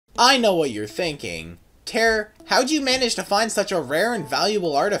I know what you're thinking. Ter, how'd you manage to find such a rare and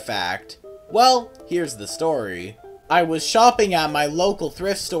valuable artifact? Well, here's the story. I was shopping at my local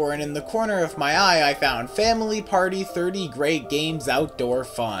thrift store, and in the corner of my eye I found Family Party 30 Great Games Outdoor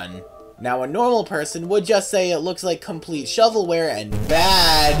Fun. Now, a normal person would just say it looks like complete shovelware and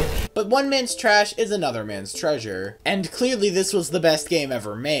bad, but one man's trash is another man's treasure. And clearly this was the best game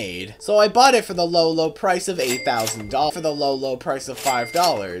ever made. So I bought it for the low price of $8,000 for the low price of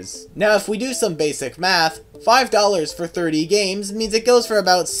 $5. Now, if we do some basic math, $5 for 30 games means it goes for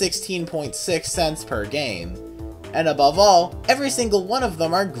about 16.6 cents per game. And above all, every single one of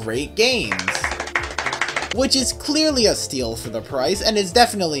them are great games. Which is clearly a steal for the price, and is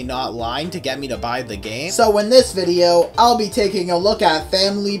definitely not lying to get me to buy the game. So in this video, I'll be taking a look at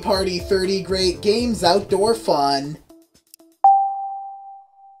Family Party 30 Great Games Outdoor Fun.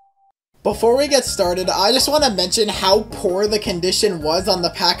 Before we get started, I just want to mention how poor the condition was on the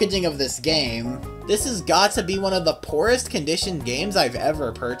packaging of this game. This has got to be one of the poorest conditioned games I've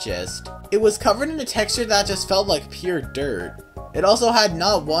ever purchased. It was covered in a texture that just felt like pure dirt. It also had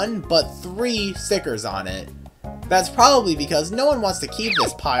not one, but 3 stickers on it. That's probably because no one wants to keep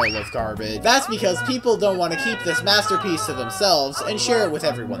this pile of garbage. That's because people don't want to keep this masterpiece to themselves and share it with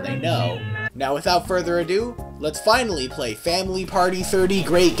everyone they know. Now, without further ado, let's finally play Family Party 30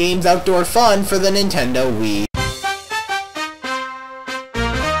 Great Games Outdoor Fun for the Nintendo Wii.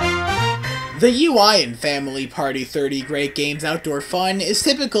 The UI in Family Party 30 Great Games Outdoor Fun is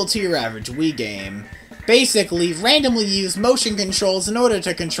typical to your average Wii game. Basically, randomly use motion controls in order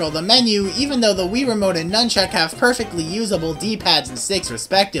to control the menu, even though the Wii Remote and Nunchuck have perfectly usable D-pads and sticks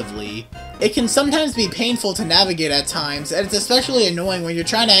respectively. It can sometimes be painful to navigate at times, and it's especially annoying when you're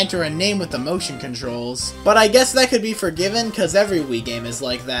trying to enter a name with the motion controls. But I guess that could be forgiven, cause every Wii game is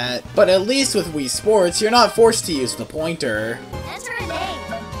like that. But at least with Wii Sports, you're not forced to use the pointer. Enter a name.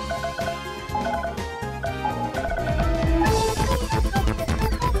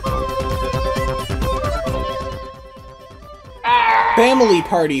 Family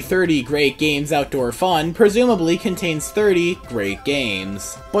Party 30 Great Games Outdoor Fun presumably contains 30 great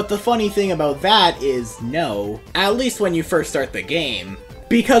games. But the funny thing about that is no, at least when you first start the game.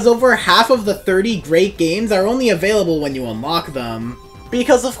 Because over half of the 30 great games are only available when you unlock them.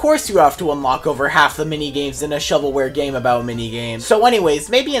 Because of course you have to unlock over half the minigames in a shovelware game about minigames. So anyways,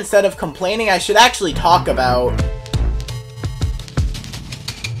 maybe instead of complaining I should actually talk about...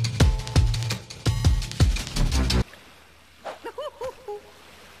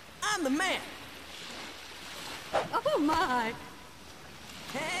 I'm the man. Oh my.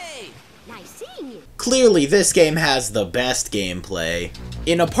 Hey. Nice seeing you. Clearly, this game has the best gameplay.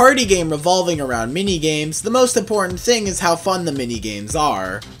 In a party game revolving around minigames, the most important thing is how fun the minigames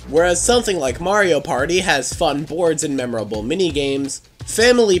are. Whereas something like Mario Party has fun boards and memorable minigames,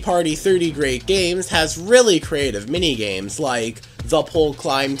 Family Party 30 Great Games has really creative minigames like the Pole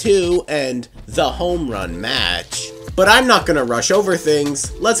Climb 2 and the Home Run Match. But I'm not gonna rush over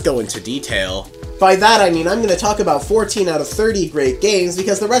things, let's go into detail. By that I mean I'm gonna talk about 14 out of 30 great games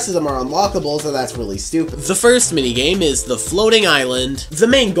because the rest of them are unlockable, so that's really stupid. The first minigame is the Floating Island. The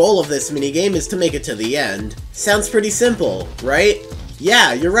main goal of this minigame is to make it to the end. Sounds pretty simple, right?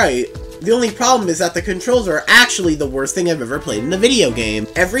 Yeah, you're right. The only problem is that the controls are actually the worst thing I've ever played in a video game.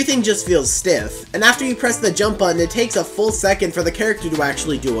 Everything just feels stiff, and after you press the jump button it takes a full second for the character to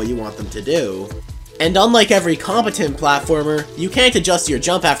actually do what you want them to do. And unlike every competent platformer, you can't adjust your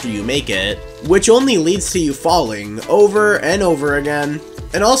jump after you make it, which only leads to you falling over and over again.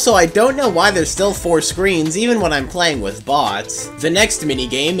 And also, I don't know why there's still 4 screens even when I'm playing with bots. The next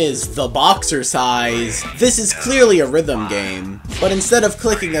minigame is the Boxercise. This is clearly a rhythm game, but instead of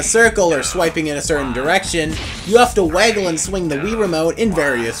clicking a circle or swiping in a certain direction, you have to waggle and swing the Wii Remote in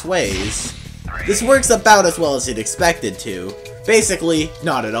various ways. This works about as well as you'd expect it to. Basically,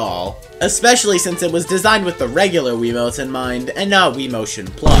 not at all. Especially since it was designed with the regular Wiimotes in mind, and not Wii Motion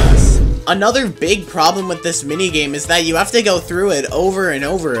Plus. Another big problem with this minigame is that you have to go through it over and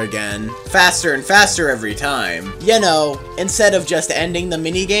over again, faster and faster every time. You know, instead of just ending the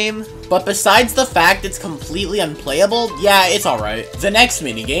minigame. But besides the fact it's completely unplayable, yeah, it's alright. The next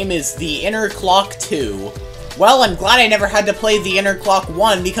minigame is the Inner Clock 2. Well, I'm glad I never had to play the Inner Clock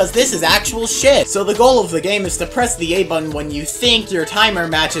 1 because this is actual shit. So the goal of the game is to press the A button when you think your timer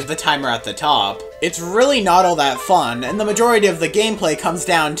matches the timer at the top. It's really not all that fun, and the majority of the gameplay comes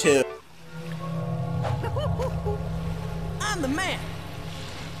down to... I'm the man.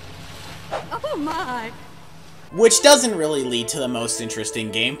 Oh my. Which doesn't really lead to the most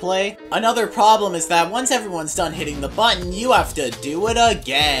interesting gameplay. Another problem is that once everyone's done hitting the button, you have to do it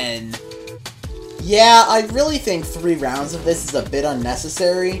again. Yeah, I really think 3 rounds of this is a bit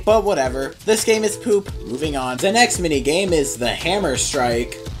unnecessary, but whatever. This game is poop. Moving on. The next minigame is the Hammer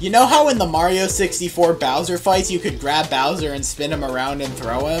Strike. You know how in the Mario 64 Bowser fights you could grab Bowser and spin him around and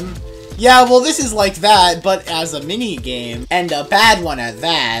throw him? Yeah, well this is like that, but as a mini-game, and a bad one at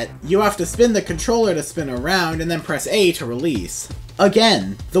that. You have to spin the controller to spin around and then press A to release.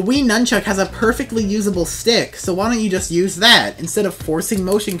 Again, the Wii Nunchuck has a perfectly usable stick, so why don't you just use that, instead of forcing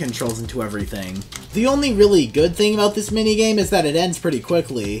motion controls into everything? The only really good thing about this minigame is that it ends pretty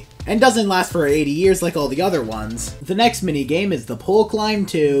quickly, and doesn't last for 80 years like all the other ones. The next minigame is the Pole Climb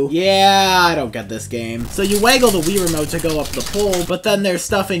 2. Yeah, I don't get this game. So you waggle the Wii remote to go up the pole, but then there's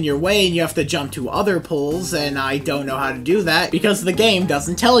stuff in your way and you have to jump to other poles, and I don't know how to do that because the game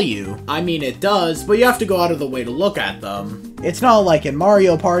doesn't tell you. I mean, it does, but you have to go out of the way to look at them. It's not like in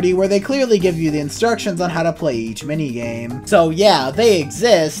Mario Party where they clearly give you the instructions on how to play each minigame. So yeah, they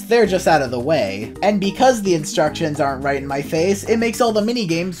exist, they're just out of the way. And because the instructions aren't right in my face, it makes all the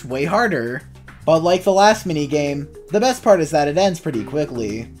minigames way harder. But like the last minigame, the best part is that it ends pretty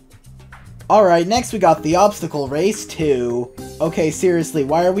quickly. Alright, next we got the Obstacle Race 2. Okay, seriously,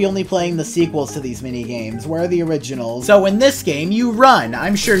 why are we only playing the sequels to these minigames? Where are the originals? So in this game, you run.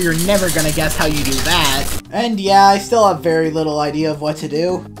 I'm sure you're never gonna guess how you do that. And yeah, I still have very little idea of what to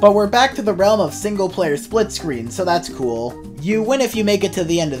do. But we're back to the realm of single-player split screen, so that's cool. You win if you make it to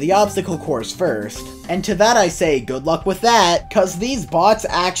the end of the obstacle course first. And to that I say, good luck with that, cause these bots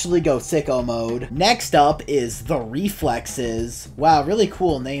actually go sicko mode. Next up is the Reflexes. Wow, really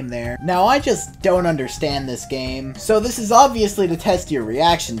cool name there. Now I just don't understand this game. So this is obviously to test your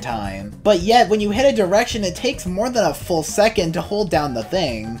reaction time. But yet, when you hit a direction, it takes more than a full second to hold down the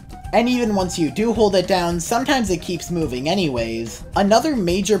thing. And even once you do hold it down, sometimes it keeps moving anyways. Another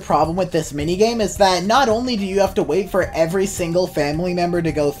major problem with this minigame is that not only do you have to wait for every single family member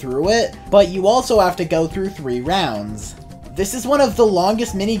to go through it, but you also have to go through 3 rounds. This is one of the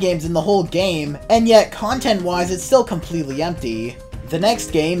longest minigames in the whole game, and yet content-wise it's still completely empty. The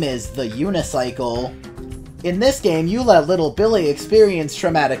next game is the Unicycle. In this game, you let little Billy experience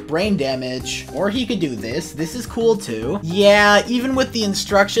traumatic brain damage. Or he could do this. This is cool too. Yeah, even with the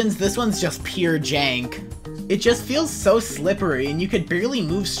instructions, this one's just pure jank. It just feels so slippery and you could barely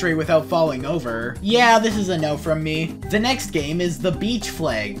move straight without falling over. Yeah, this is a no from me. The next game is the Beach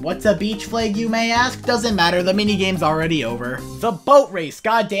Flag. What's a beach flag, you may ask? Doesn't matter, the minigame's already over. The Boat Race.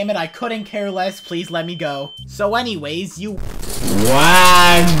 God damn it, I couldn't care less. Please let me go. So anyways, you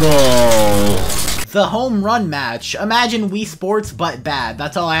waggle. The Home Run Match. Imagine Wii Sports, but bad.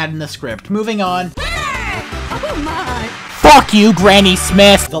 That's all I had in the script. Moving on. Oh my! Fuck you, Granny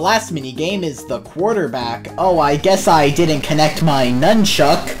Smith! The last minigame is the Quarterback. Oh, I guess I didn't connect my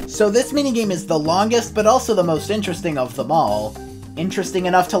nunchuck. So this minigame is the longest, but also the most interesting of them all. Interesting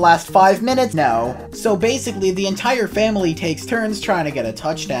enough to last 5 minutes? No. So basically, the entire family takes turns trying to get a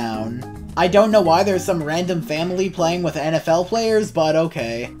touchdown. I don't know why there's some random family playing with NFL players, but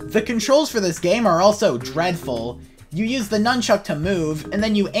okay. The controls for this game are also dreadful. You use the nunchuck to move, and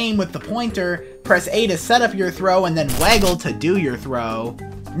then you aim with the pointer, press A to set up your throw, and then waggle to do your throw.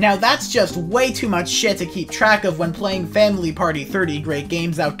 Now that's just way too much shit to keep track of when playing Family Party 30 Great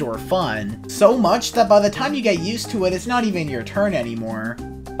Games Outdoor Fun. So much that by the time you get used to it, it's not even your turn anymore.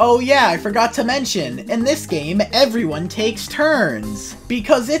 Oh yeah, I forgot to mention, in this game, everyone takes turns.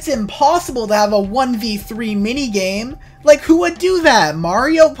 Because it's impossible to have a 1v3 minigame. Like, who would do that?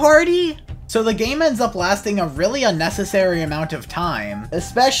 Mario Party? So the game ends up lasting a really unnecessary amount of time.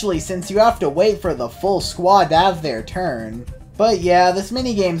 Especially since you have to wait for the full squad to have their turn. But yeah, this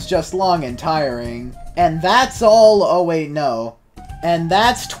minigame's just long and tiring. And that's all- oh wait, no. And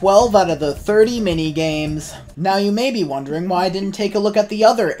that's 12 out of the 30 minigames. Now you may be wondering why I didn't take a look at the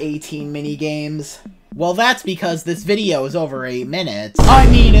other 18 minigames. Well, that's because this video is over 8 minutes. I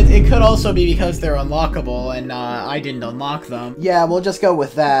mean, it could also be because they're unlockable and I didn't unlock them. Yeah, we'll just go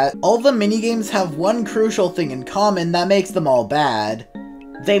with that. All the minigames have one crucial thing in common that makes them all bad.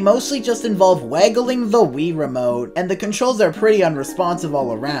 They mostly just involve waggling the Wii remote, and the controls are pretty unresponsive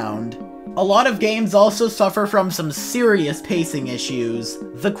all around. A lot of games also suffer from some serious pacing issues,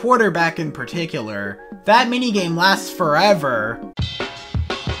 the Quarterback in particular. That minigame lasts forever.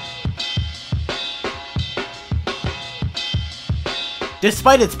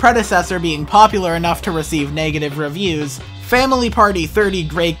 Despite its predecessor being popular enough to receive negative reviews, Family Party 30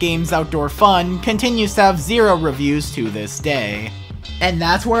 Great Games Outdoor Fun continues to have 0 reviews to this day. And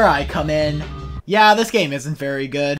that's where I come in. Yeah, this game isn't very good.